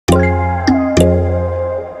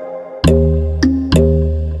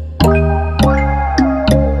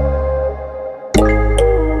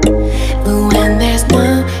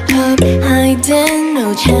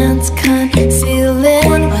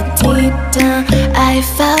I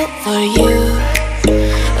felt for you.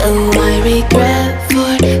 Oh, I regret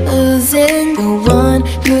for losing the one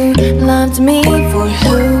who loved me, for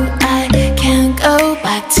who I can't go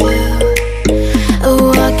back to.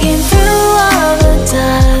 Walking through all the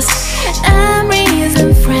dust, memories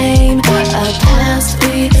and frame, a past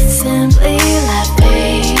we simply let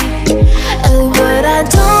fade. Oh, but I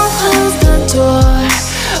don't close the door,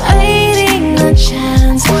 waiting a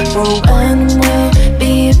chance for when we'll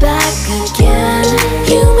be back again.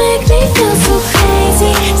 You make me feel so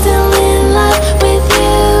crazy, still in love with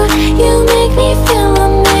you. You make me feel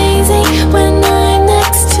amazing when I'm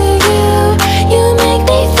next to you. You make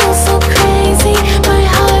me feel so crazy, my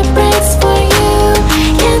heart breaks for you.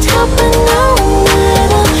 Can't help but know that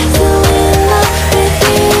I'm still in love with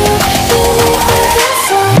you. You make me feel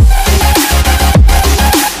so.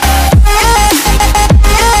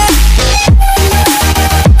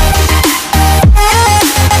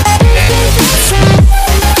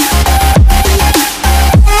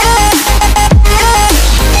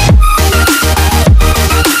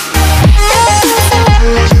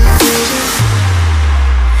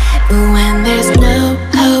 When there's no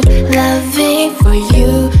hope, loving for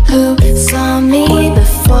you who saw me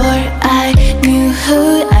before I knew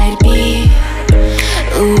who I'd be.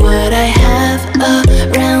 What I have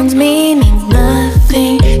around me means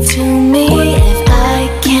nothing to me if I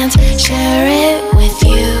can't share it with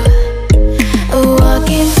you.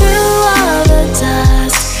 Walking through all the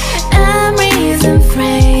dust, memories and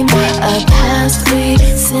frame, a past we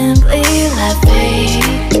simply let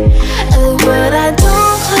fade. But I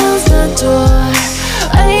don't close the door,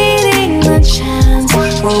 waiting a chance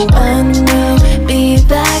for when we're